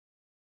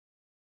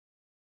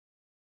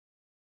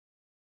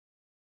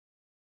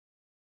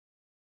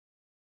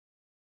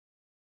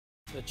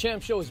The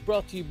Champ Show is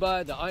brought to you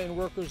by the Iron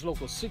Workers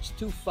Local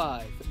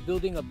 625,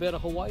 building a better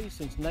Hawaii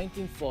since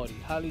 1940,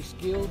 highly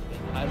skilled and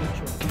highly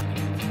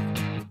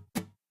trained.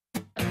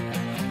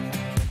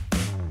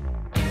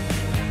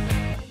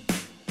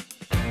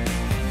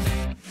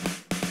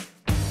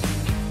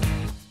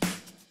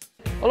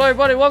 Hello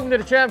everybody, welcome to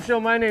the Champ Show.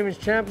 My name is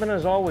Champ, and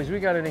as always, we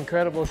got an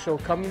incredible show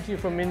coming to you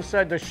from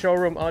inside the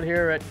showroom out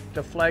here at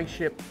the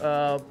flagship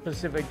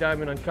Pacific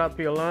Diamond on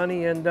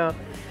Kapiolani. And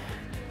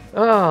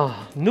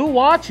new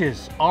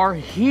watches are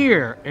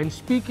here. And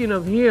speaking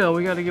of here,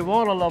 we got to give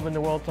all the love in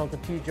the world to Uncle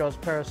T. Jaws,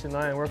 Paris, and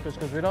Iron Workers,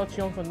 because without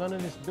you, Uncle, none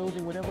of this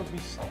building would ever be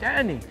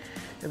standing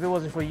if it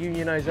wasn't for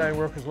Unionized Iron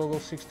Workers Logo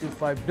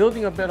 625,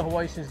 building a better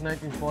Hawaii since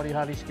 1940,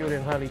 highly skilled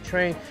and highly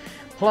trained.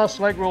 Plus,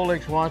 like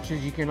Rolex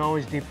watches, you can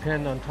always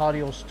depend on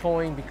Tadio's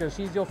towing, because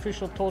he's the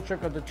official tow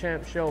truck of the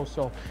Champ Show.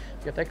 So,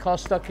 get that car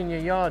stuck in your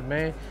yard,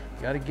 man.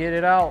 You gotta get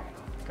it out.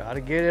 Gotta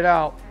get it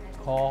out.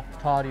 Call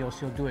Tadios.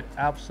 He'll do it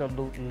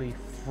absolutely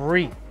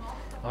free.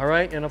 All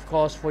right, and of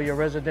course, for your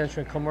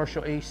residential and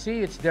commercial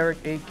AC, it's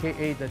Derek,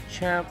 aka the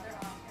Champ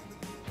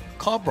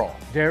Cabral.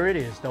 There it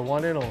is, the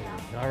one and only.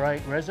 All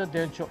right,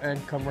 residential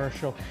and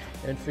commercial.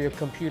 And for your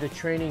computer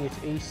training, it's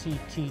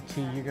ACTT.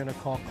 You're gonna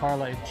call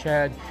Carla and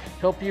Chad,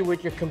 help you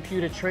with your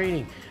computer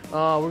training.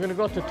 We're gonna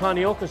go to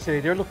Tanioka today.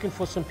 They're looking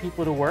for some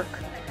people to work,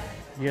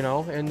 you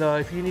know, and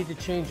if you need to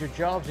change your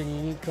jobs and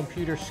you need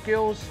computer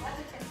skills,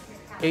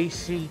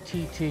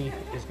 ACTT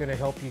is going to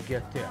help you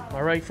get there.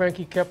 All right,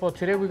 Frankie Kepo,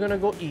 today we're going to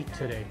go eat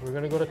today. We're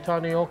going to go to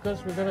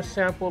Tanioka's. We're going to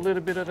sample a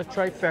little bit of the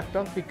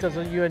trifecta because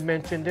you had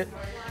mentioned it.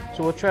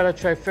 So we'll try the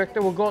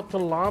trifecta. We'll go out to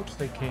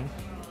Lobster King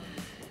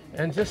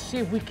and just see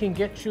if we can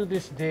get through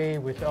this day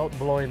without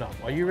blowing up.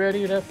 Are you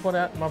ready for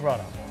that, my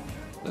brother?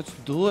 Let's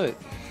do it.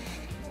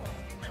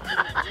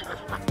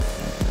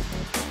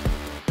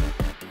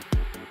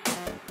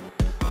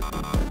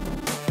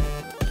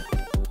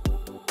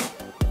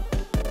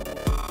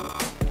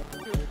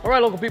 All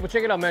right, local people,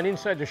 check it out, man.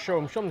 Inside the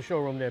showroom. Show them the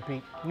showroom there,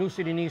 Pete. New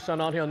City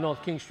Nissan out here on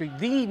North King Street.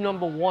 The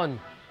 #1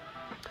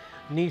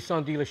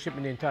 Nissan dealership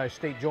in the entire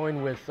state.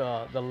 Joined with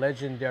the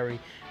legendary,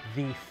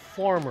 the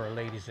former,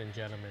 ladies and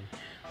gentlemen,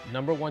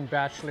 #1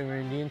 bachelor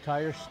in the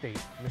entire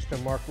state,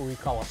 Mr. Mark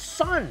Uikawa,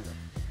 son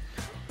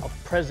of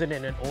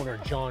President and owner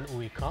John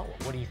Uikawa.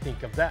 What do you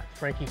think of that?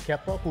 Frankie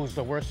Kepa, who's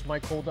the worst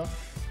mic holder.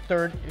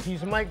 Third,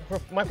 he's a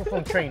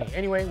microphone trainee.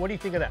 Anyway, what do you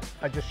think of that?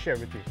 I just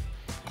shared with you.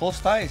 Close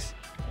ties.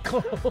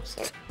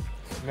 Close.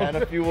 Man,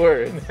 a few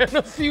words. Man,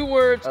 a few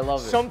words. I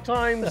love it.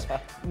 Sometimes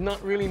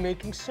not really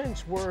making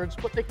sense words,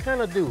 but they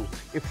kind of do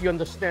if you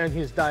understand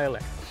his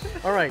dialect.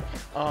 All right,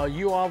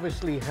 you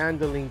obviously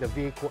handling the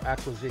vehicle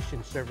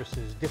acquisition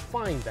services.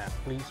 Define that,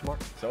 please,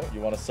 Mark. So,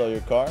 you want to sell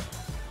your car?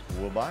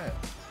 We'll buy it.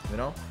 You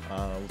know,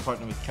 we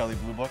partner with Kelly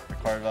Blue Book, the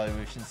car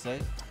evaluation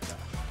site. Yeah.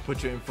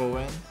 Put your info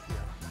in,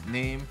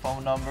 name,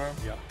 phone number.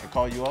 Yeah. They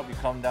call you up, you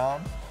come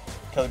down.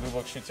 Kelly Blue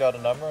Book shoots you out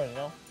a number, and you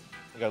know,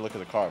 you gotta look at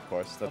the car, of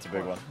course. That's a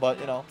big one. But,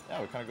 you know,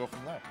 yeah, we kind of go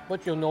from there.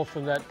 But you'll know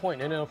from that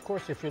point. And then, of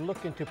course, if you're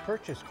looking to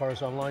purchase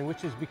cars online,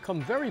 which has become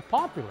very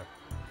popular,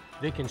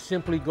 they can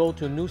simply go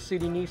to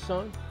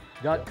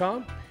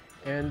newcitynissan.com,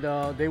 and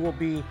they will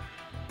be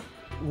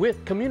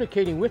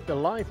communicating with the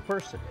live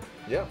person.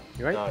 Yeah.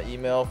 Right?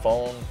 Email,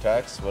 phone,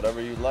 text, whatever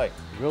you like.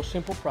 Real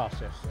simple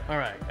process. All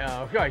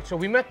right, so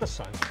we met the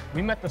son.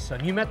 You met the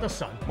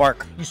son.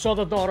 Mark. You saw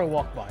the daughter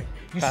walk by.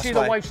 You Pass see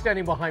by. the wife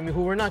standing behind me,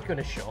 who we're not going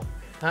to show.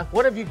 Huh?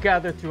 What have you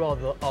gathered through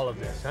all of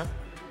this, huh?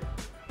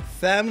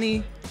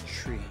 Family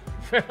tree.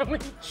 Family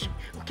tree.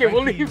 Okay,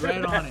 we'll leave right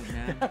it on it,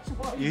 man.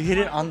 You hit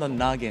it on the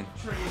noggin.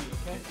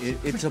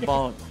 It's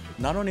about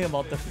not only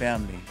about the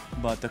family,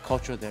 but the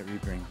culture that we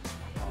bring.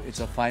 It's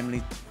a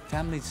family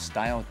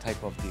style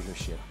type of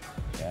dealership.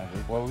 Yeah,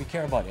 well, we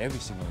care about every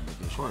single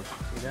individual. Of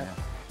course. See that?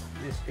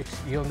 Yeah.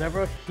 You'll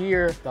never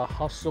hear the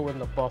hustle and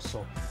the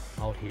bustle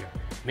out here.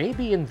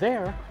 Maybe in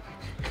there.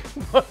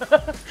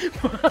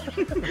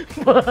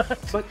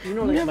 but you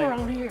know, never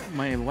around here.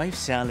 My wife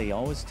Sally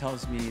always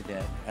tells me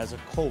that as a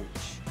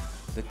coach,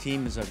 the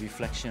team is a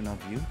reflection of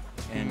you,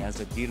 and as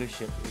a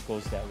dealership, it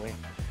goes that way.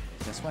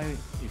 That's why,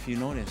 if you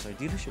notice, our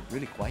dealership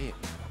really quiet.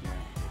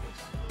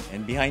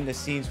 And behind the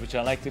scenes, which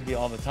I like to be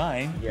all the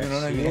time. Yes, you know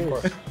what I he mean?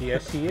 is.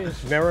 Yes, he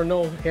is.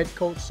 Marino, head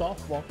coach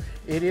softball.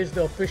 It is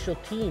the official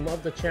team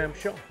of the Champ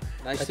Show.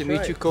 Nice to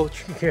meet you,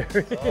 Coach. There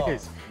it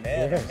is.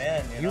 Man, yes.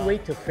 man, you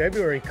wait till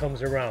February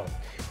comes around.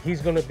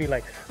 He's going to be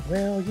like,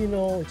 well, you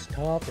know, it's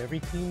tough. Every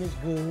team is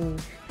good.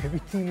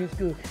 Every team is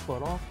good.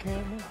 But off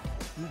camera,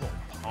 we're going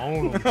to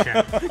pound them,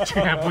 Champ.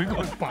 Champ, we're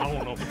going to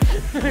pound them.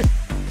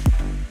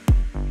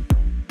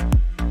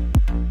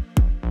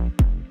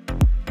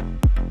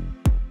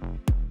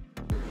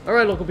 All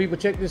right, local people,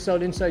 check this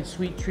out. Inside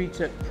Sweet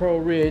Treats at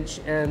Pearlridge.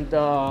 And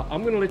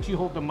I'm going to let you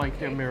hold the mic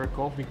there,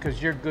 Miracle,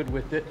 because you're good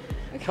with it.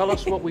 Okay. Tell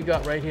us what we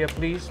got right here,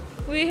 please.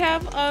 We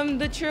have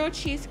the churro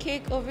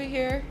cheesecake over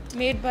here,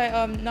 made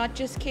by Not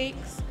Just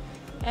Cakes.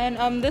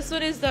 And this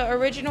one is the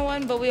original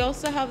one, but we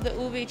also have the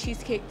ube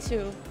cheesecake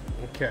too.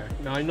 Okay.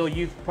 Now I know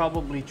you've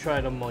probably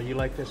tried them all. You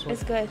like this one?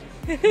 It's good.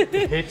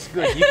 It's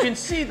good. You can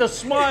see the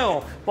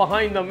smile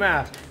behind the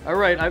mask. All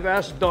right, I've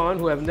asked Dawn,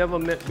 who I've never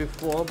met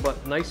before,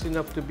 but nice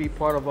enough to be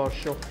part of our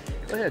show.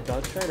 Go ahead,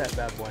 Dawn. Try that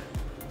bad boy.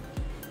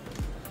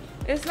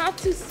 It's not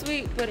too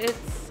sweet, but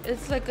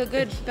it's like a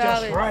good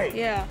balance. Just right.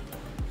 Yeah.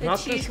 The Not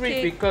too sweet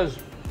cheesecake- because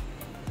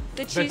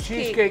the the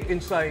cheesecake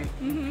inside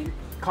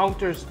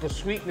counters the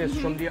sweetness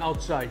from the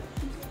outside.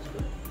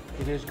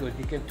 It is good.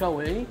 You can tell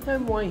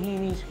anytime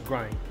wahinis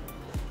grind,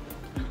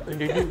 and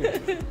they do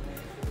that,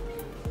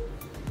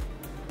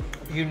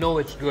 you know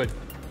it's good.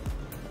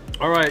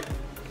 All right.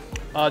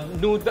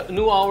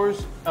 New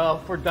hours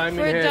for Diamond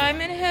For Head.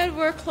 Diamond Head,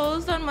 we're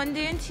closed on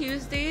Monday and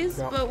Tuesdays,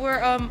 Yeah. but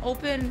we're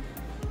open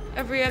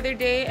every other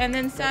day, and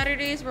then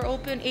Saturdays we're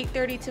open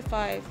 8:30 to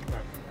 5.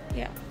 Right.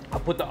 Yeah. I'll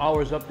put the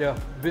hours up there.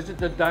 Visit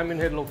the Diamond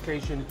Head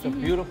location. It's a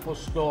beautiful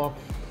store.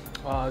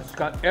 It's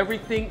got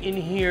everything in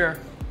here,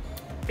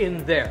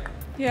 in there.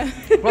 Yeah.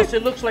 Plus,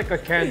 it looks like a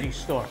candy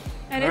store.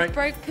 And all it's right?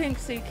 bright pink,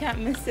 so you can't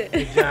miss it.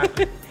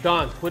 Exactly.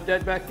 Don, put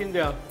that back in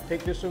there.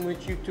 Take this one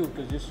with you too,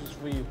 because this is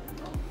for you.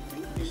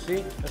 You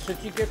see? That's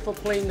what you get for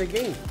playing the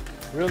game.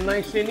 Real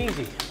nice and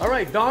easy. All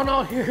right, Dawn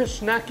out here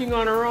snacking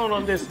on her own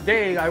on this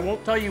day. I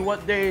won't tell you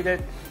what day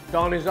that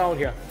Dawn is out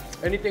here.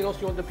 Anything else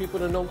you want the people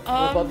to know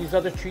about these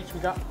other treats we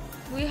got?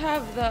 We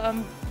have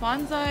the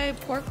bonsai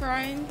pork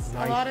rinds.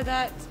 Nice. A lot of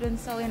that's been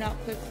selling out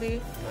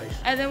quickly. Nice.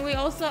 And then we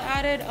also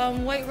added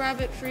white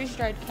rabbit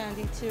freeze-dried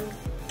candy too.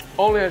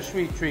 Only at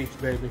Sweet Treats,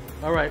 baby.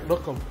 All right,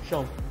 look them,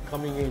 show them,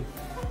 coming in.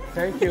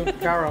 Thank you,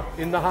 Cara,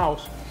 in the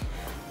house.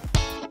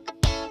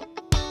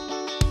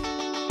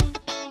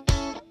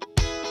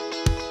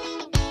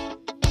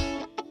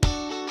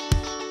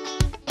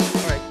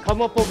 All right,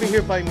 come up over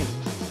here by me.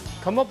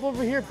 Come up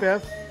over here,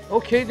 Bev.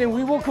 Okay, then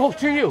we will go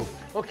to you.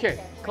 Okay,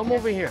 come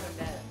over here.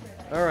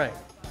 All right.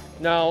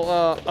 Now,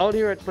 out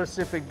here at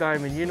Pacific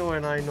Diamond, you know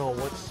and I know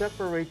what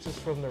separates us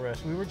from the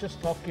rest. We were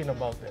just talking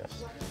about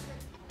this.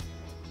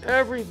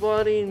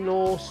 Everybody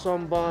knows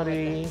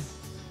somebody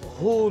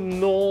who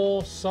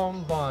knows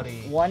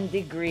somebody. 1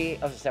 degree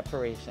of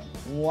separation.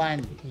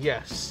 One.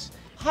 Yes.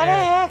 How the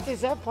heck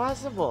is that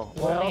possible?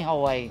 Well, Only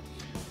Hawaii.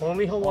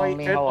 Only Hawaii.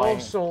 Only and Hawaii.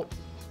 also,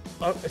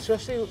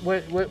 especially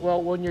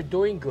when you're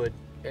doing good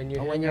and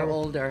you When you're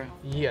older.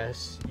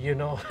 Yes, you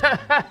know.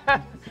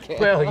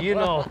 Well, you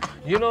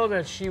know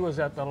that she was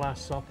at the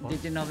Last Supper.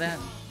 Did you know that?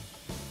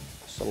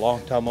 It's a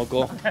long time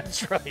ago.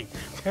 That's right.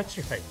 That's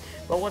right.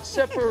 But what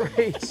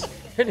separates,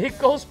 and it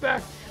goes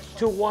back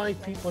to why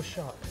people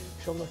shop.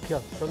 Show them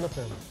the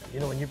family. You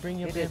know, when you bring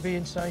your baby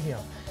inside here,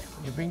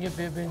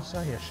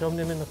 show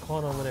them in the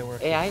corner where they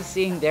work. AI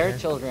seeing their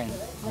children.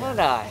 How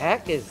the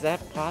heck is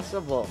that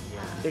possible?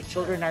 Their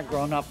children are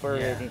grown up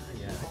already.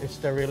 Yeah. It's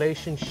the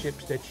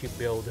relationships that you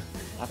build.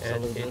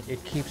 Absolutely. And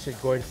it keeps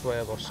it going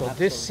forever. So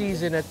this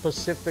season at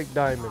Pacific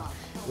Diamond,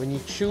 when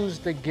you choose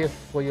the gift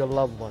for your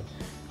loved one,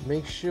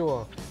 make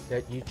sure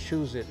that you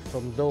choose it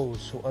from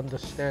those who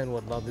understand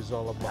what love is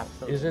all about.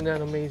 Absolutely. Isn't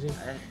that amazing?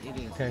 It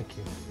is. Thank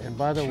you. And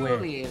by the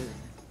Truly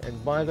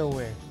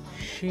way, is.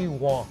 she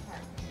walked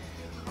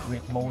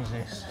with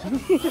Moses.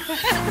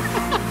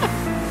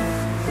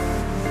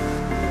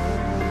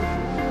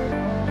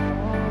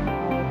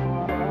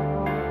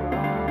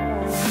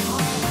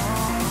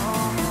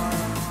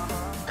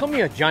 Come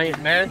here,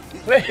 Giant Man.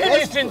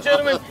 Ladies and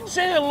gentlemen,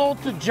 say hello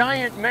to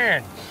Giant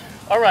Man.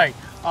 All right,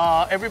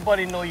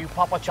 everybody know you,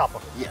 Papa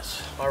Chopper.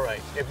 Yes, All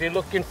right, if they're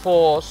looking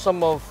for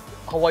some of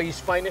Hawaii's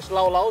finest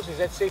laulaus, is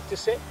that safe to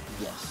say?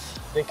 yes.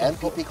 They can And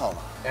PP Cola.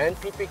 And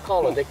PP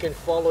Caller. They can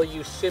follow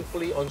you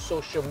simply on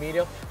social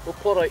media. We'll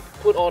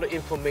put all the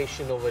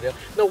information over there.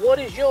 Now, what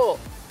is your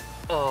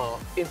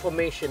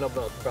information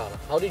about, brother?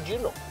 How did you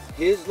know?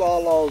 His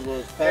laulaus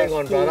was Hang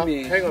on, brother.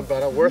 me. Hang on,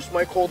 brother. Worst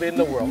mic hold in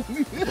the world.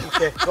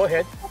 Okay, go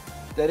ahead.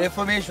 That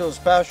information was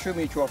passed through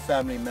me to a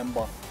family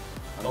member.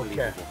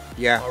 Okay.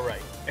 Yeah. All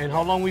right. And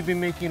how long we been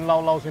making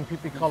laulaus and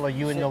PP Caller,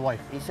 you and your wife?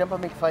 December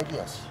make 5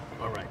 years.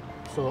 All right.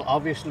 So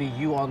obviously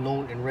you are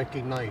known and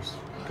recognized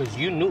because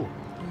you knew.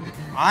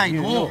 I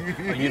know.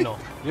 You know.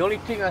 The only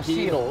thing I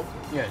see.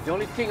 Yeah. The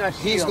only thing I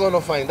see. He's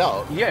gonna find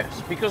out.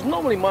 Yes, because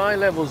normally my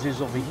levels is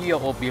over here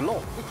or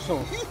below.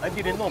 So I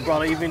didn't know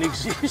brother even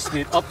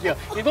existed up there.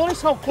 You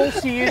notice how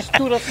close he is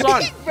to the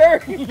sun.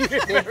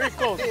 Very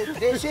close.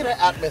 They say the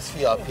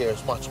atmosphere up here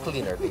is much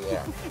cleaner than the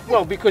air.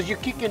 Well, because you're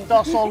kicking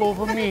dust all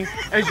over me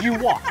as you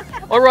walk.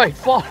 All right,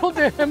 follow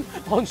them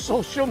on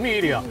social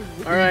media.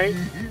 All right.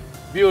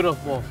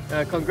 Beautiful.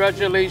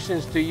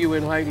 Congratulations to you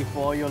and Heidi for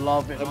all your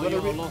love and all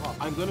your aloha.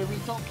 I'm gonna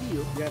reach out to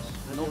you. Yes,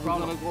 no We're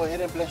problem. gonna go ahead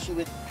and bless you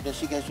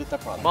guys with the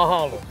product.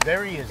 Mahalo.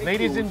 There he is.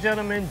 Ladies and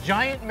gentlemen,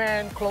 giant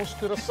man close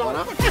to the sun.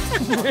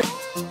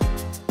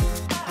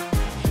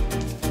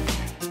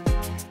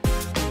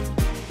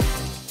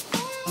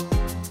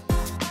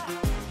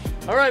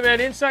 All right, man.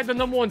 Inside the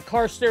 #1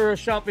 car stereo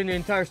shop in the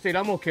entire state.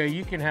 I'm okay.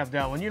 You can have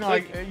that one. You know,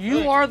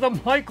 you are the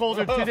mic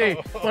holder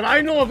today, but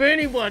I know of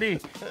anybody.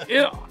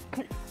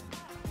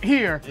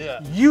 here, Yeah.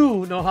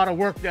 you know how to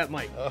work that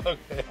mic.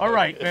 Okay. All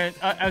right, man.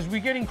 As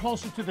we're getting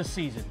closer to the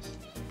seasons,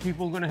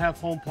 people are going to have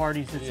home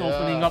parties. It's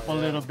opening up a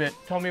little bit.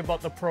 Tell me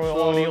about the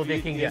pro audio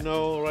they can get. You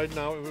know, right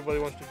now everybody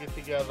wants to get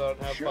together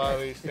and have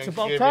parties. It's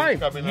about Thanksgiving time.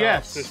 coming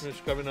Yes. up,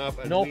 Christmas coming up.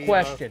 And No we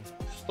question.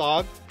 are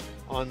stocked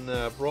on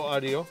pro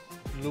audio,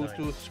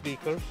 Bluetooth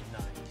speakers.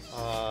 Nice.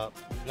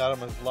 We got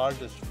them as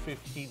large as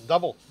 15,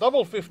 double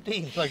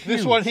 15s. Like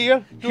this Huge. one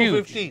here, two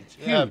Huge. 15s.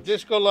 They have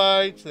disco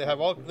lights. They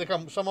have all. They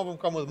come. Some of them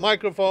come with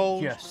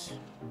microphones. Yes.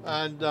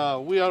 And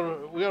we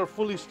are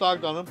fully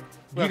stocked on them.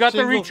 We You have got the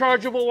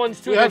rechargeable ones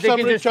too? We that have they some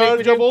can just tape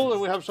it in? rechargeable, and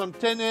we have some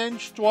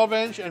 10-inch,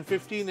 12-inch, and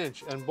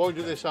 15-inch. And boy,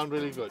 do they sound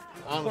really good.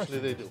 Honestly,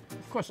 they do.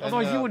 Of course, And,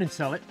 otherwise you wouldn't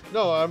sell it.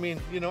 No, I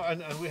mean, you know,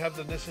 and we have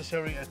the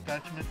necessary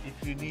attachment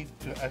if you need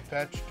to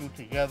attach two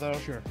together.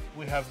 Sure.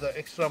 We have the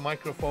extra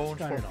microphones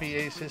Got for it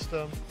all. PA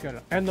system. Got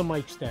it. And the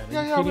mic stand. Are you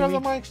Yeah, we kidding have me?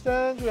 the mic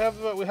stands.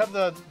 We have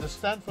the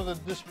stand for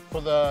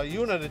the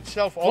unit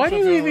itself. Also Why do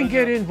you the even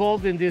get original.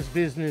 involved in this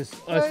business as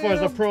Well, far you as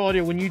the know, pro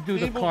audio when you do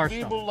the car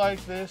People stuff?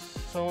 like this,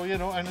 so you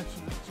know, and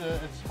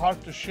it's hard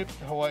to ship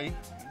to Hawaii.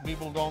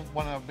 People don't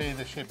want to pay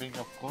the shipping,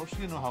 of course.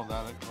 You know how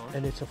that goes.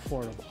 And it's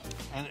affordable.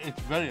 And it's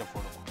very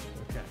affordable.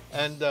 Okay.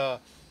 And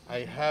I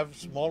have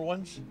small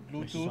ones,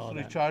 Bluetooth, saw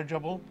that.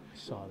 rechargeable.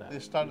 Saw that. They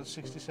start at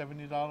 $60,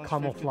 $70,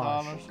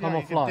 Camouflage. $50. Camouflage. You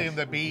can take them to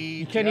the beach.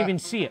 You can't even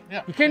see it.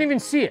 Yeah. You can't even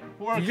see it.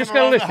 Working You just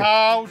gotta around listen. the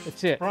house.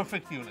 That's it.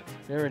 Perfect unit.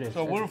 There it is.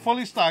 So we're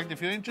fully stocked.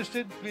 If you're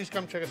interested, please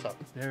come check us out.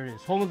 There it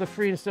is. Home of the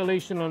free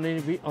installation on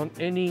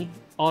any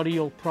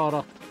audio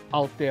product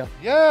out there.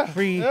 Yeah.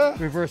 Free yeah.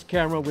 reverse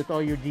camera with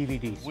all your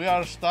DVDs. We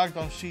are stocked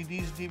on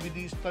CDs,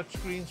 DVDs,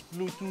 touchscreens,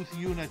 Bluetooth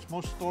units.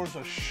 Most stores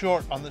are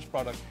short on this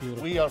product.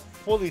 Beautiful. We are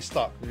fully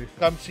stocked.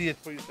 Come see it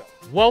for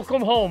yourself.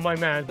 Welcome home, my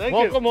man. Thank you.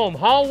 Welcome home.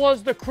 How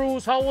was the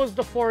cruise? How was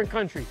the foreign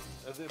country?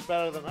 Is it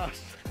better than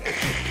us?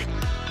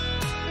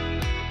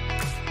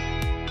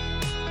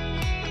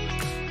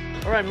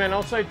 All right, man.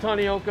 Outside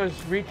Tanioka's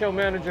retail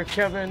manager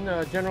Kevin,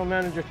 general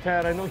manager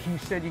Tad. I know you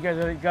said you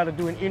guys got to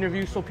do an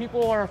interview, so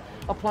people are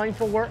applying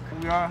for work.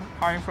 We are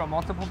hiring for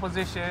multiple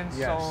positions,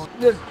 Yes. so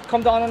just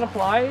come down and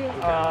apply.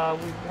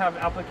 We have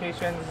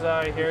applications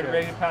here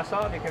ready to pass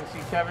out. You can see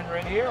Kevin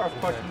right here, or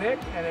of course Nick,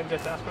 and then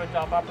just ask for a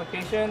job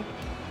application,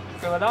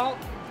 fill it out,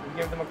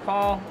 give them a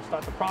call,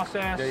 start the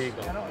process. There you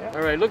go. Yeah.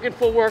 All right, looking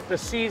for work. The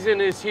season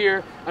is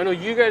here. I know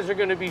you guys are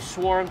going to be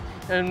swarmed,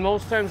 and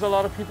most times a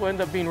lot of people end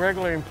up being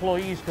regular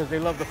employees because they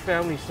love the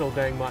family so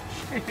dang much.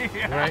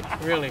 Right?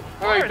 Really.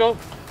 All right,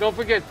 don't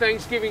forget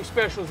Thanksgiving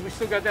specials. We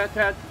still got that,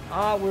 Tad?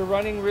 We're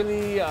running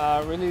really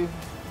All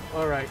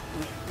right.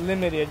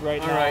 limited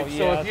right All now. right. So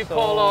yeah, if you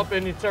call up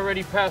and it's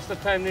already past the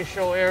time this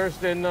show airs,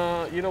 then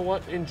you know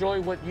what?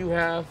 Enjoy what you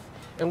have,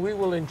 and we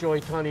will enjoy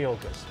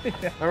Tanioka's.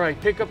 All right.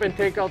 Pickup and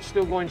takeout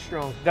still going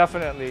strong.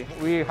 Definitely.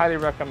 We highly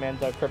recommend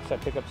the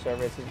curbside pickup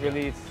service. It's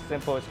really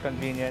simple, it's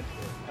convenient.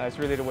 It's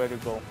really the way to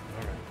go.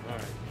 All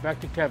right. Back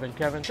to Kevin.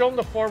 Kevin, show him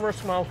the former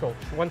Smile Coach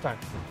one time.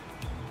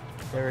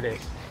 There it is.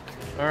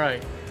 All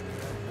right.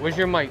 Where's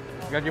your mic?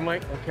 You got your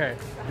mic? Okay.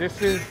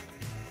 This is.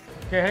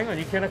 Okay, hang on.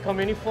 You cannot come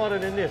any further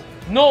than this.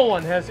 No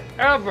one has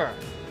ever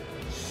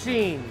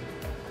seen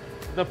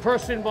the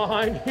person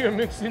behind here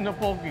mixing the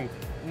poke.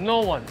 No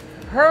one.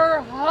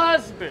 Her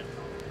husband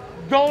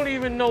don't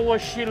even know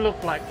what she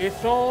looked like.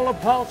 It's all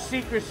about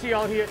secrecy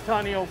out here at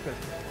Tanioka's.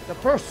 The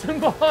person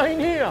behind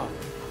here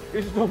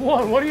is the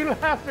one. What are you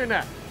laughing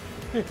at?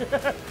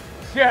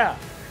 Yeah,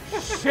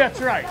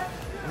 that's right.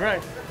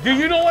 Right. Do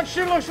you know what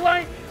she looks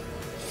like?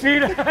 See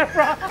that?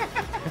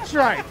 That's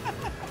right.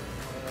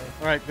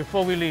 All right,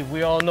 before we leave,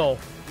 we all know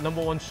 #1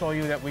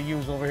 shoyu that we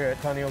use over here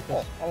at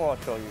Tanioka's. I want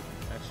to show you.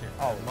 That's it.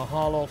 Oh,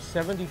 mahalo.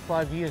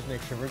 75 years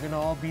next year. We're going to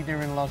all be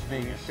there in Las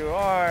Vegas. Sure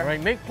are. All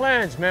right, make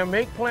plans, man.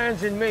 Make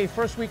plans in May,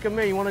 first week of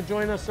May. You want to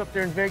join us up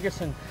there in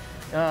Vegas and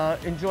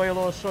enjoy a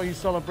little shoyu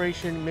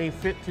celebration. May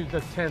 5th to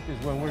the 10th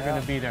is when we're going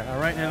to be there. All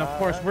right, and of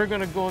course, we're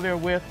going to go there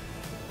with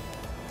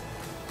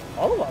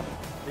All of us.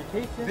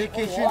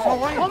 Vacation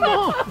Hawaii. Oh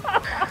no!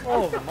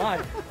 Oh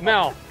my.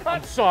 Mel,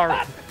 I'm sorry.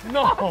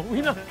 No,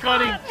 we're not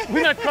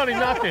cutting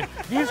nothing.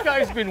 These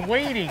guys been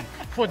waiting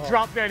for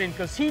drop that in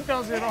because he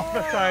does it all the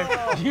time.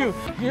 You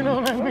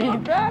know what I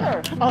mean?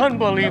 Better.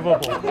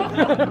 Unbelievable.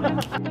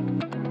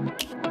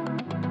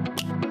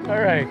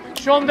 All right,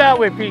 show them that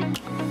way, Pete.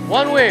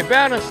 One way,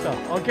 Bannister.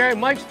 Okay,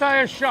 Mike's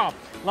Tire Shop.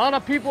 A lot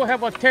of people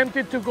have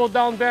attempted to go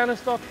down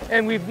Bannister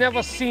and we've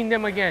never seen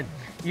them again.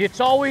 It's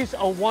always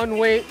a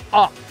one-way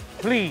up.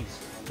 Please.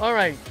 All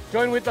right,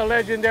 join with the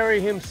legendary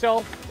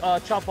himself,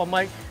 Chopper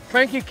Mike.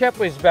 Frankie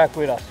Kepler is back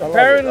with us.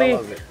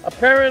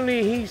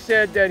 Apparently he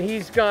said that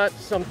he's got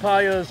some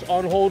tires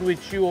on hold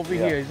with you over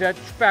here. Is that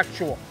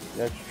factual?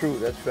 That's true,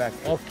 that's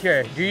factual.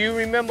 Okay. Do you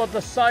remember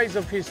the size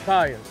of his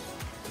tires?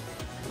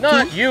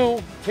 Not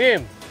you,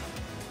 him.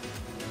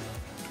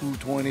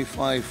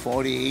 225,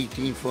 40,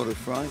 18 for the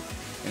front,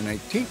 and I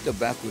think the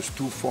back was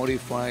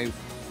 245,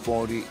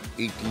 40,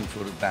 18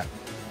 for the back.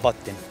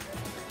 Button.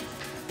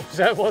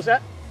 What's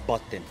that?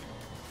 Button.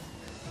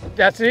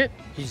 That's it?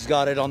 He's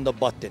got it on the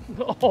button.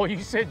 Oh,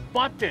 you said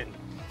button.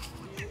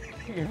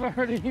 You ever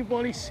heard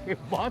anybody say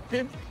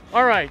button?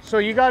 All right, so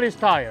you got his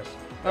tires.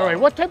 All right,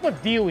 what type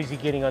of deal is he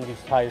getting on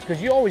these tires?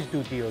 Because you always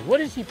do deals. What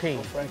is he paying?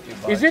 Well,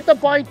 frankly, Is it the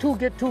buy two,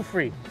 get two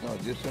free? No,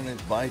 this one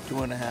is buy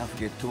 2.5,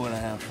 get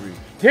 2.5 free.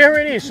 There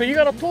it is. So you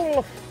got a total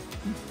of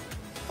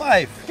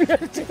 5.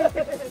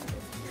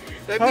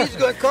 That means it's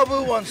going to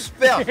cover one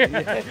spell.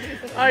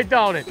 I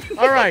doubt it.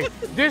 All right,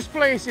 this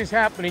place is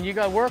happening. You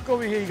got work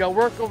over here, you got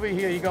work over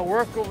here, you got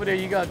work over there,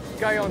 you got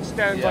guy on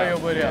standby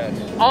over there.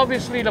 yes.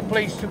 Obviously the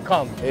place to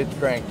come. It's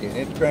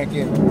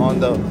cranking on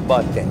the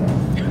button.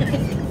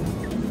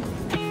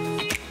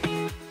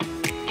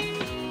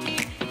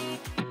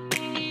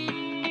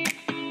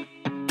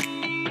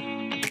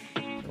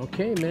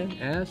 Okay, man,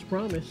 as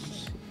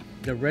promised,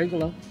 the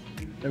regular,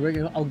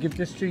 I'll give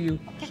this to you,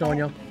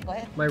 Sonia. Go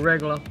ahead. My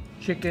regular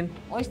chicken.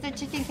 Oyster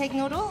chicken cake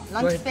noodle, Go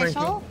lunch ahead, Frankie.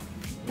 special,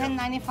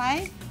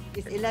 $10.95.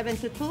 It's 11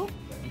 to 2.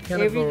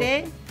 cannot Every go-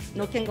 day,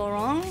 no can go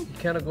wrong. You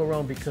cannot go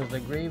wrong because the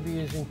gravy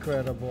is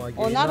incredible. I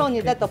Oh, gave not enough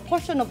only that, the people.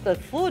 portion of the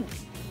food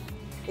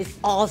is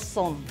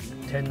awesome.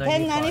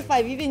 $10.95.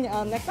 $10.95. Even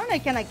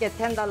McDonald's cannot get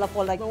 $10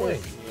 for like No way.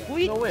 this.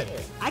 We, No way.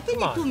 I can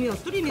Come eat on. 2 meals,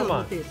 3 meals Come on.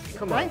 with this.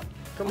 Come right? on.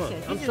 Come on. Okay,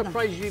 I'm this is the-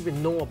 surprised you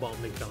even know about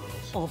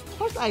McDonald's. Of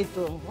course I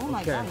do. Oh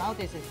my Okay. God,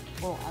 nowadays it's,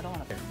 oh, I don't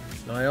want to.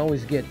 Now I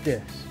always get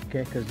this,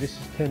 okay? Because this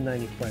is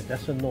 $10.95.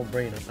 That's a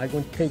no-brainer. I'm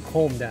going to take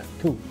home that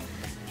too.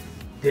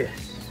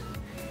 This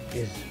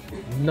is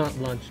not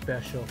lunch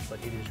special, but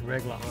it is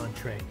regular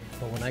entree.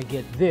 But when I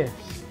get this,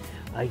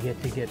 I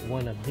get to get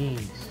one of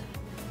these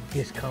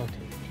discounted.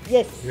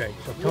 Yes. Right.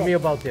 So tell Yes. me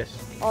about this.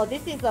 Oh,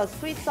 this is a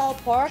sweet sour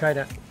pork. Try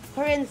that.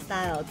 Korean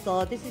style.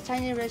 So this is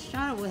Chinese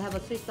restaurant. We have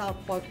a sweet sour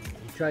pork,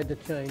 You tried the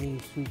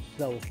Chinese sweet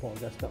sour pork.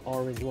 That's the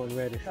orange one,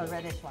 reddish the one.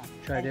 reddish one.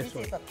 Try and this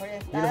this is one. a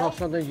Korean You know how style.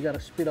 sometimes you gotta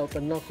spit out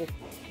the knuckle?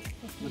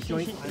 The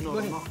joint? I know Go the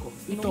ahead. knuckle.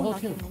 Eat the whole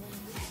thing.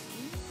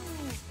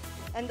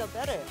 And the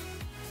butter.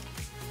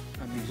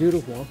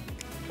 Beautiful.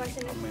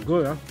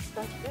 Good, huh?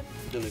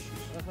 Delicious.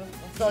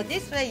 So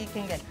this way you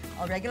can get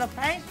a regular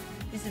price.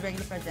 This is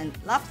regular price, and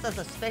lobsters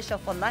are special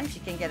for lunch.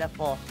 You can get it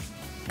for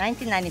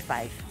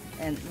 $19.95,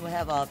 and we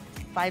have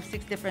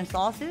 5-6 different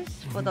sauces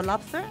for the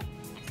lobster.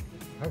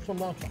 Have some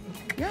lobster.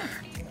 Yeah.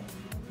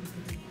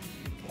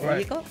 All There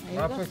you go. There you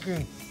go. Lobster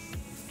King.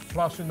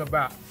 Plus in the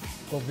back.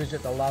 Go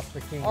visit the Lobster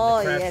King Oh,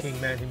 and the Crab yes.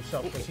 King man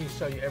himself because he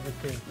sell you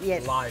everything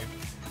Yes. live.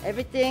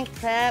 Everything: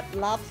 crab,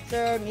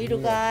 lobster,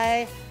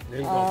 mirugai, There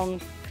you go.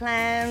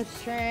 clams,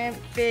 shrimp,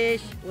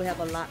 fish. We have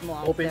a lot more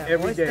out Open there.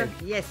 every day.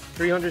 Oyster, yes.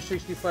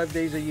 365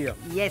 days a year.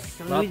 Yes,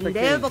 we Lobster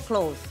never King.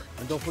 close.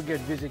 And don't forget,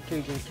 visit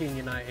Cajun King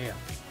in IAM.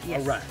 Yes.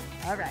 All right.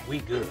 All right. We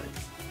good.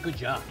 Good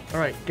job. All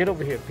right, get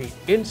over here, Pete.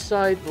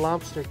 Inside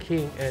Lobster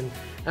King, and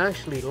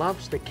actually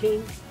Lobster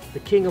King, the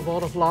king of all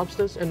the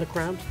lobsters and the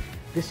crabs,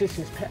 this is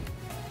his pet.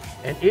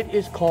 And it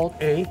is called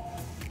a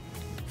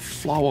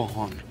Flower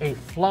horn.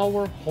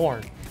 flower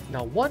horn.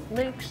 Now, what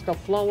makes the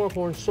flower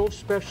horn so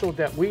special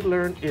that we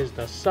learned is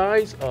the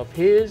size of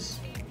his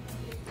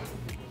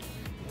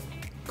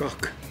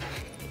Cock.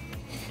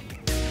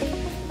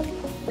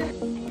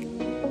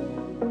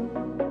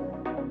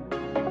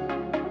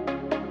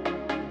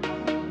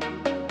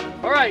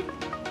 All right.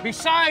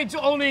 Besides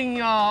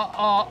owning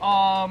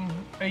a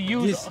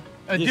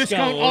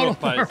discount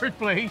auto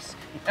place,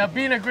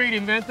 being a great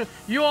inventor,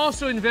 you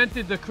also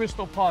invented the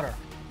crystal putter.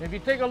 If you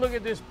take a look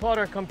at this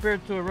putter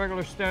compared to a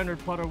regular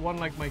standard putter, one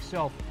like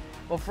myself,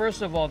 well,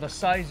 first of all, the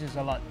size is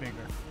a lot bigger.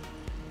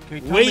 Okay,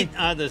 tell Weight me,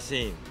 are the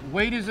same.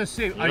 weight is the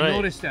same. I Right,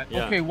 noticed that.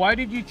 yeah. Okay, why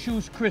did you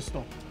choose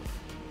crystal?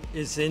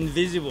 It's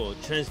invisible,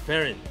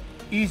 transparent.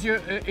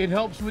 Easier. It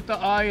helps with the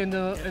eye and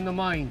the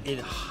mind. It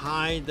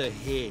hides the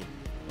head.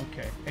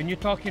 Okay, and you're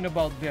talking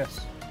about this.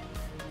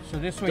 So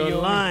this way The you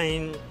only-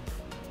 line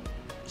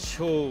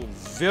show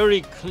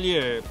very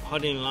clear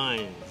putting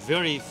line,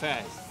 very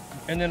fast.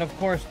 and then of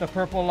course the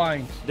purple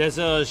lines. That's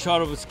a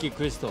Swarovski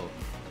crystal.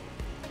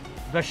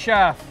 The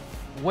shaft,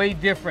 way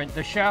different.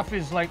 The shaft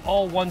is like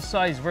all one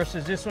size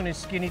versus this one is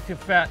skinny to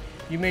fat.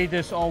 You made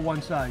this all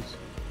one size.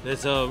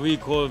 That's a we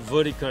call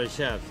vertical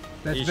shaft.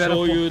 That's It better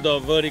show for- you the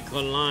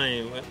vertical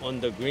line on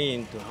the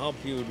green to help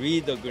you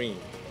read the green.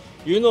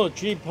 You know,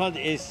 tree putt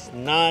is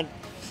not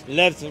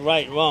left,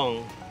 right,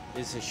 wrong.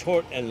 It's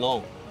short and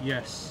long.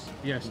 Yes,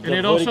 yes. And The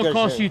it also vertical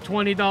costs shaft. you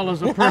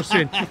 $20 a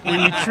person when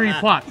you tree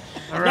pot.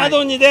 All right. Not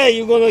only that,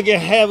 you're gonna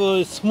have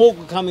a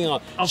smoke coming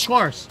out. Of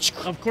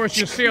course,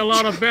 you say a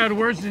lot of bad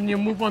words and you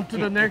move on to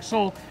the next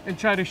hole and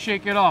try to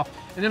shake it off.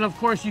 And then of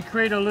course you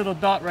create a little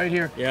dot right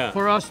here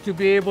for us to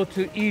be able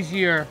to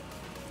easier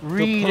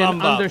read and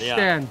plumb up,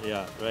 understand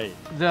Yeah, right.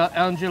 the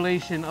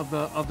undulation of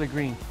the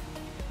green.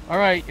 All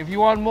right, if you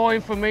want more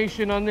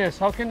information on this,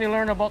 how can they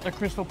learn about the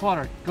crystal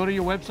putter? Go to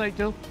your website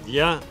too?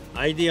 Yeah,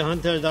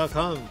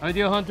 ideahunter.com.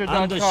 Ideahunter.com.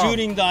 I'm the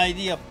shooting the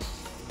idea.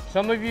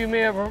 Some of you may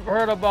have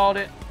heard about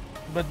it,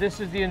 but this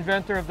is the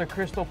inventor of the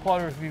crystal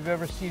putter if you've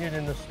ever seen it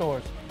in the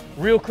stores.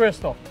 Real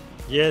crystal.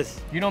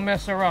 Yes. You don't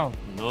mess around.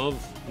 No,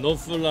 no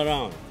fool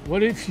around. What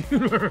did you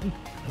learn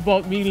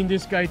about meeting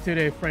this guy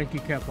today, Frankie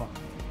Keppa?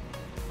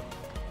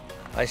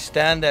 I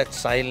stand at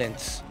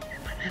silence.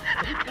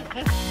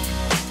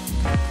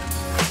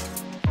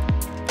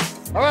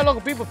 All right,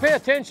 local people, pay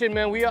attention,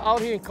 man. We are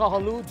out here in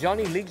Kahalu.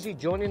 Johnny Liggsy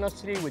joining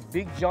us today with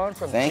Big John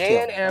from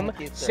J&M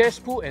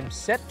Cesspool and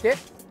Septic.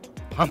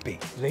 Pumping.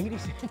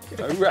 Ladies.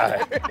 All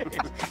right.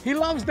 He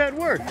loves that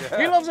word.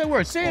 Yeah. He loves that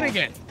word. Say it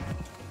again.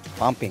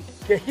 Pumping.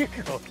 There you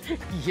go.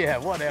 Yeah,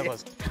 whatever.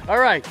 All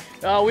right.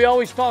 We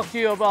always talk to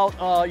you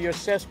about your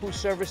cesspool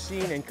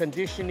servicing and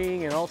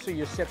conditioning and also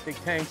your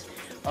septic tanks.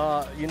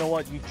 You know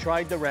what? You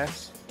tried the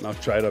rest. Now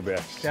try the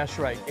best. That's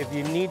right. If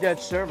you need that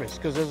service,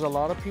 because there's a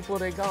lot of people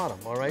that got them,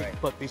 all right?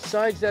 But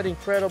besides that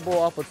incredible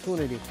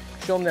opportunity,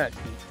 show them that,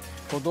 Pete.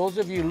 For those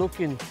of you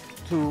looking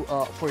to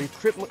for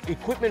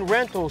equipment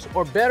rentals,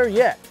 or better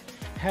yet,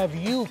 have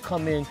you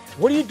come in.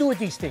 What do you do with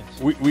these things?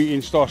 We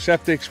install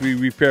septics, we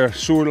repair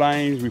sewer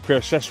lines,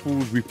 repair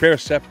cesspools, repair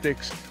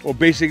septics, or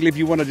basically if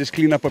you want to just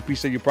clean up a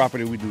piece of your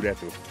property, we do that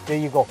too. There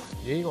you go.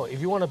 There you go.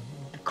 If you want to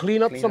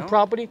clean up some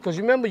property, because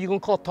remember, you're gonna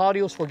call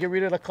Tadios for get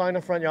rid of the car in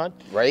the front yard.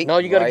 Right. Now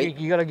you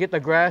gotta get the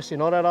grass and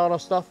all that other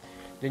stuff.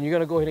 Then you're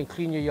gonna go ahead and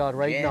clean your yard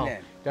now.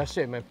 That's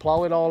it, man.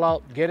 Plow it all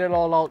out, get it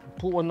all out,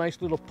 put one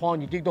nice little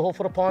pond. You dig the hole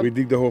for the pond? We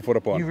dig the hole for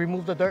the pond. You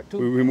remove the dirt too?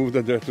 We remove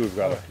the dirt too,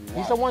 brother. Right.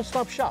 He's a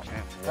one-stop shop.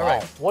 All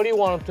right. What do you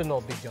want him to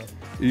know, Big John?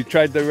 You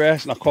tried the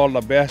rest, now call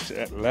the best.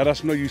 Let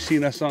us know you've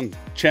seen us on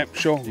Champ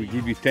Show. We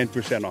give you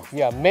 10% off.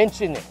 Yeah,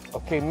 mention it.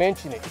 Okay,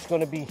 mention it. It's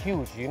going to be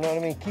huge. You know what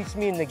I mean? Keeps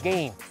me in the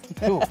game,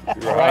 too.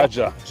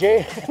 Raja.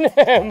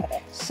 J&M,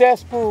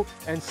 Cesspool,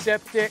 and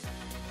Septic.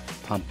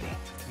 Pumping.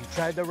 You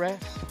tried the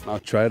rest? Now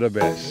try the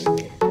best.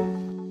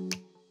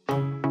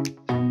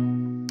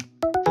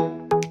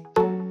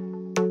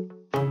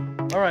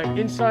 All right,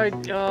 inside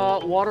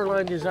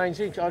Waterline Designs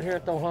Inc. out here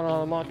at the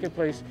Honolulu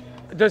Marketplace.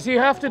 Does he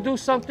have to do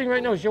something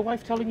right now? Is your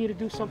wife telling you to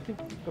do something?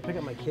 Go pick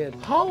up my kid.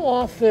 How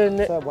often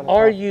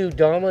are you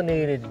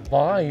dominated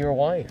by your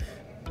wife?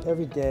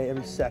 Every day,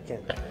 every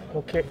second.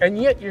 Okay,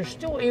 and yet you're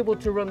still able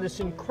to run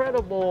this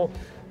incredible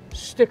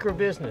sticker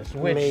business,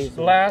 which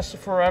lasts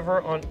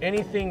forever on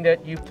anything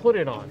that you put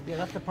it on. Yeah,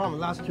 that's the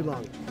problem. It lasts too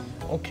long.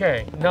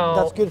 Okay, now...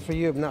 That's good for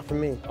you, but not for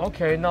me.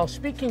 Okay, now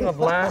speaking of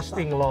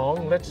lasting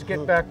long, let's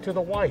get back to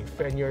the wife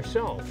and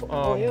yourself.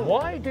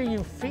 Why do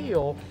you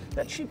feel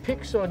that she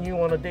picks on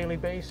you on a daily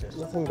basis?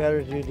 Nothing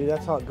better to do.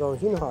 That's how it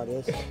goes. You know how it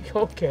is.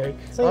 Okay,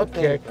 Same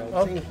thing.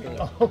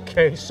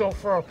 Okay, so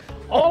for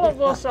all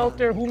of us out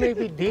there who may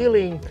be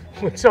dealing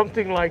with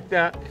something like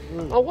that,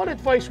 what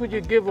advice would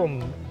you give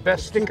them?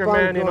 Best sticker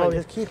man in all.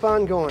 Just keep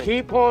on going.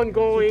 Keep on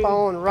going. Keep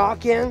on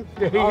rocking.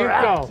 There you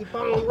go. Keep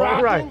on rocking.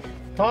 All right.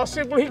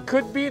 Possibly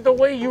could be the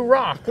way you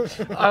rock.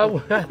 I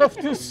would have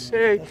to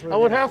say, I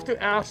would have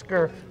to ask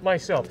her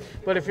myself.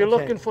 But if you're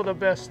looking for the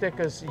best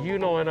stickers, you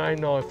know and I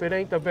know. If it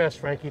ain't the best,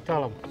 Frankie,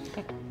 tell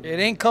them. It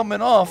ain't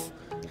coming off.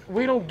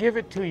 We don't give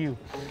it to you.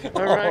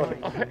 All right.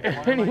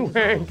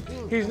 Anyway,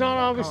 he's not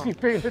obviously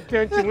paying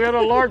attention. We had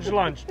a large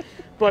lunch.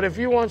 But if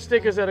you want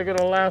stickers that are going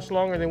to last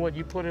longer than what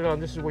you put it on,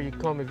 this is where you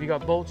come. If you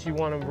got boats, you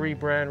want them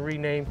rebrand,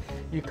 rename,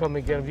 you come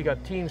and get them. If you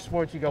got team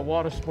sports, you got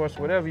water sports,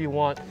 whatever you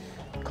want,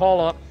 call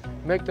up,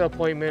 make the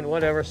appointment,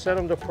 whatever, send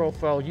him the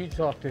profile, you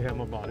talk to him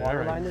about it.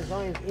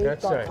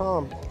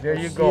 WaterlineDesigns.com. There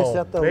you go.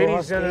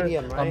 Ladies and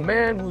gentlemen, a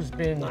man who's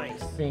been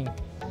being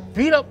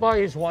beat up by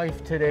his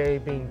wife today,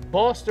 being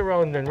bossed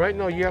around, and right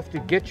now you have to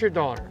get your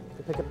daughter.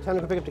 Time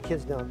to go pick up the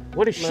kids now.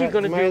 What is she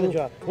going to do?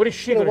 What is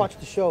she going to watch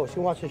the show? She's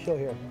going to watch the show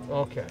here.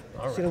 Okay.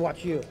 All right. She's going to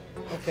watch you.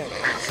 Okay.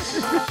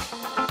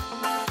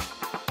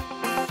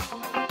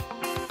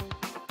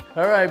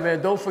 All right,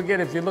 man. Don't forget,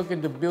 if you're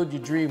looking to build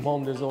your dream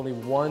home, there's only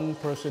one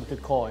person to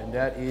call, and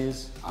that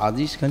is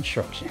Ozzys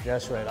Construction.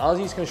 That's right.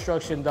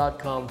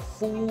 OzzysConstruction.com.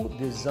 Full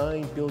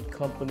design build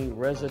company,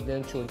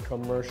 residential and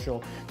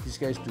commercial. These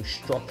guys do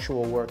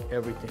structural work,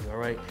 everything. All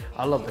right.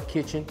 I love the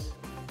kitchens.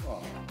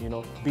 You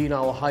know, being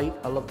our height,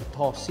 I love the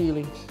tall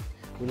ceilings.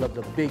 We love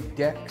the big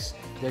decks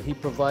that he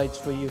provides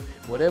for you.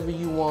 Whatever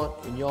you want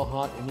in your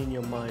heart and in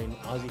your mind,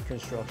 Ozzys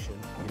Construction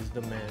is the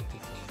man to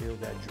fulfill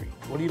that dream.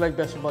 What do you like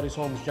best about his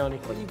homes, Johnny?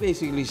 Well, you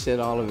basically said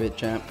all of it,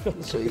 champ.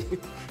 So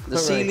the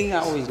ceiling I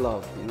always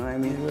love, you know what I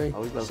mean? I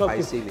always love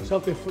high ceiling.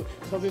 Something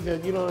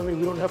that, you know what I mean,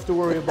 we don't have to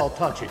worry about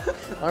touching.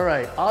 All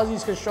right,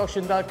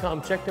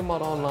 OzzysConstruction.com. Check them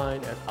out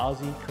online at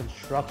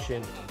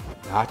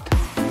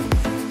OzzysConstruction.com.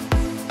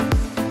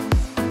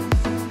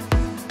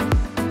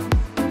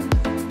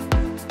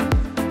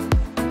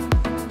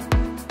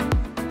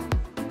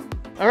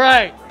 All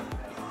right,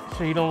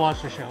 so you don't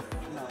watch the show?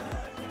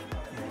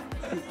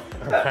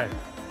 All right,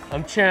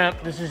 I'm Champ,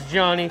 this is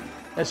Johnny,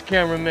 that's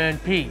cameraman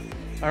Pete.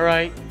 All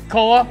right,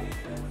 Koa,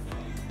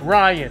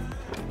 Ryan.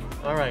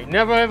 All right,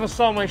 never ever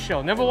saw my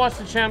show. Never watched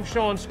the Champ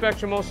show on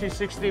Spectrum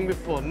OC16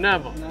 before,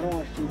 never. I don't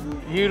watch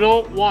TV. You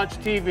don't watch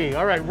TV.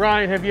 All right,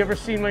 Ryan, have you ever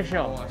seen my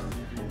show?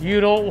 You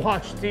don't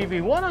watch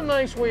TV. What a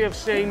nice way of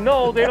saying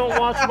no, they don't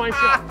watch my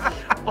show.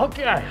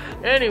 Okay,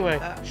 anyway,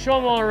 show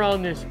them all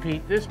around this,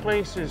 Pete. This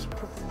place is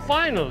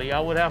finally, I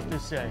would have to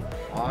say.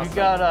 Awesome. You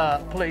got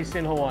a place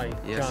in Hawaii,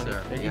 yes, Johnny,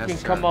 sir. that you can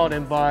come out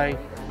and buy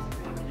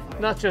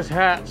not just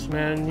hats,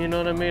 man, you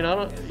know what I mean?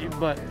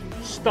 But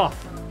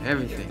stuff.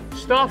 Everything.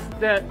 Stuff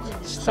that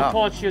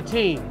supports your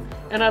team.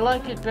 And I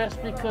like it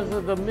best because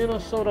of the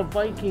Minnesota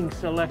Viking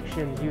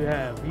selections you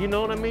have. You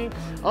know what I mean?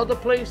 Other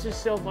places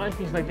sell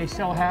Vikings, like they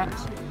sell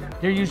hats.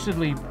 They're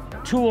usually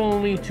two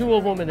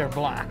of them, and they're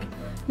black.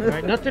 All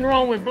right, nothing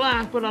wrong with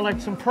black, but I like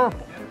some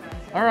purple.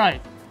 All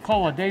right,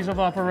 Koa, days of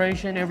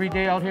operation, every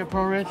day out here at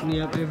Pearlridge?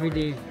 Yep, every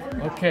day.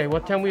 Okay,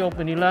 what time we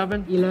open,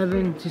 11?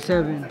 11 to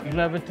 7.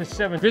 11 to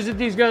 7. Visit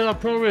these guys at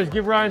Pearlridge,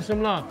 give Ryan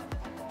some love.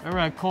 All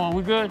right, Koa,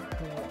 we good?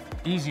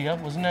 Easy, huh?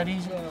 Wasn't that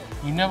easy?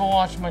 You never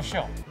watched my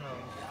show.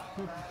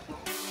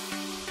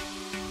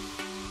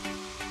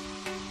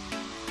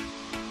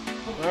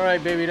 All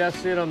right, baby,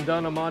 that's it. I'm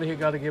done. I'm out of here.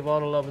 Got to give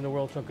all the love in the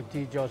world to Uncle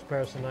T, George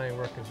Paris, and Iron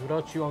Workers.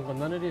 Without you, Uncle,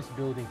 none of this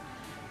building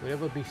would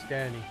ever be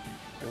standing.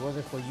 If it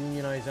wasn't for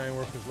unionized iron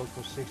workers,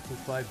 local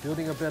 625,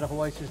 building a better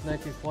Hawaii since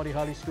 1940,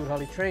 highly skilled,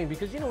 highly trained.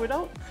 Because, you know,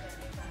 without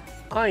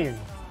iron,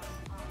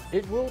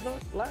 it will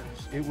not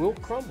last. It will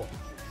crumble.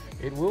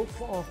 It will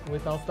fall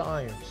without the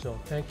iron. So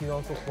thank you,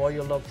 Uncle, for all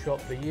your love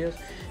throughout the years.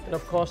 And,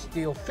 of course,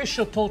 the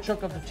official tow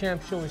truck of the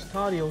Champ Show is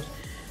Tanio's.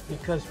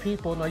 Because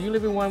people, now you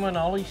live in Waimana,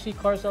 all you see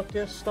cars out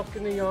there stuck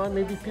in the yard,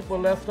 maybe people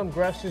left them,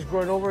 grass is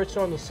growing over, it's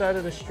on the side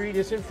of the street,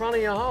 it's in front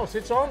of your house,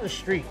 it's on the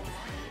street.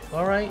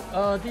 All right,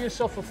 do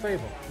yourself a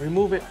favor,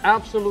 remove it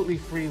absolutely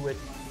free with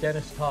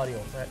Dennis Tadio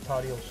at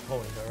Tadio's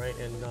Towing, all right?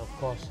 And of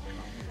course,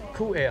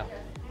 Cool Air,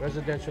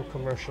 residential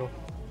commercial,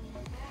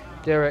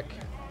 Derek,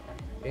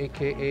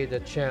 AKA the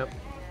Champ,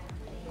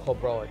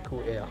 Cobra at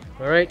Cool Air,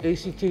 all right?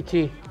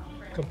 ACTT,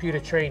 computer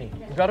training.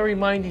 You gotta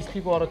remind these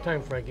people all the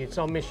time, Frankie, it's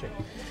our mission.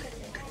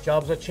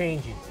 Jobs are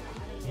changing.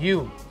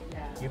 You've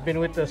been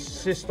with the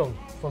system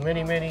for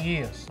many, many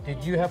years.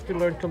 Did you have to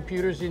learn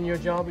computers in your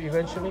job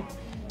eventually?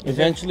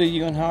 Eventually,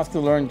 you're going to have to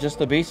learn just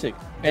the basic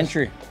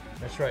entry.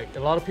 That's right. A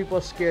lot of people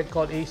are scared,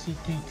 called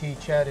ACTT.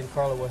 Chad and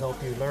Carla will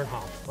help you learn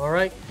how. All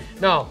right?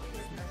 Now,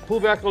 pull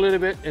back a little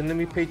bit and let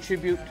me pay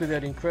tribute to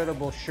that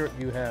incredible shirt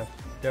you have,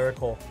 Derek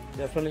Hall.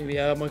 Definitely,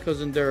 yeah. My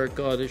cousin Derek,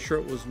 this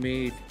shirt was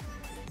made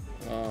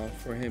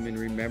for him in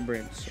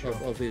remembrance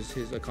of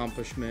his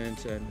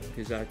accomplishments and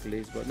his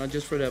accolades, but not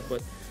just for that,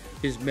 but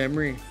his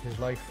memory, his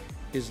life.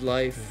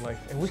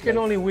 And we can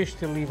only wish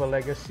to leave a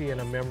legacy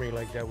and a memory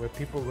like that, where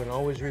people will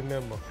always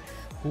remember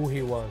who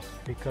he was.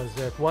 Because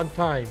at one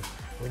time,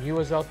 when you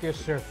was out there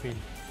surfing,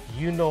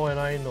 you know and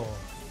I know,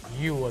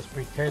 you was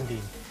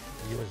pretending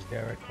you was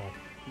Derek Hall.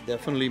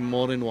 Definitely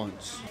more than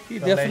once. He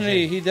The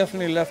legend.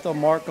 definitely left a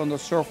mark on the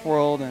surf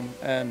world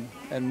and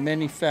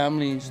many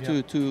families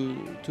to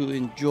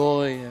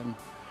enjoy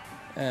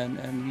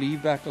and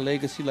leave back a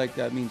legacy like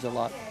that means a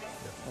lot.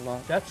 A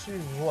lot. That's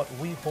what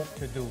we hope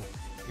to do,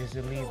 is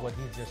to leave what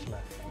he just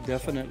left.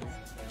 Definitely.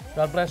 So,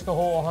 God bless the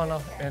whole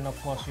Ohana and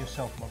of course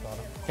yourself, my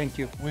brother. Thank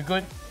you. We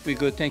good? We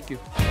good, thank you.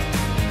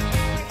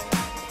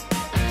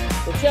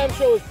 The Champ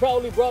Show is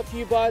proudly brought to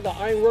you by the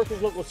Iron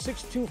Workers Local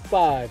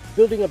 625,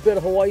 building a better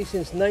Hawaii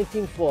since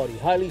 1940,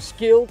 highly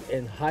skilled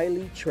and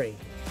highly trained.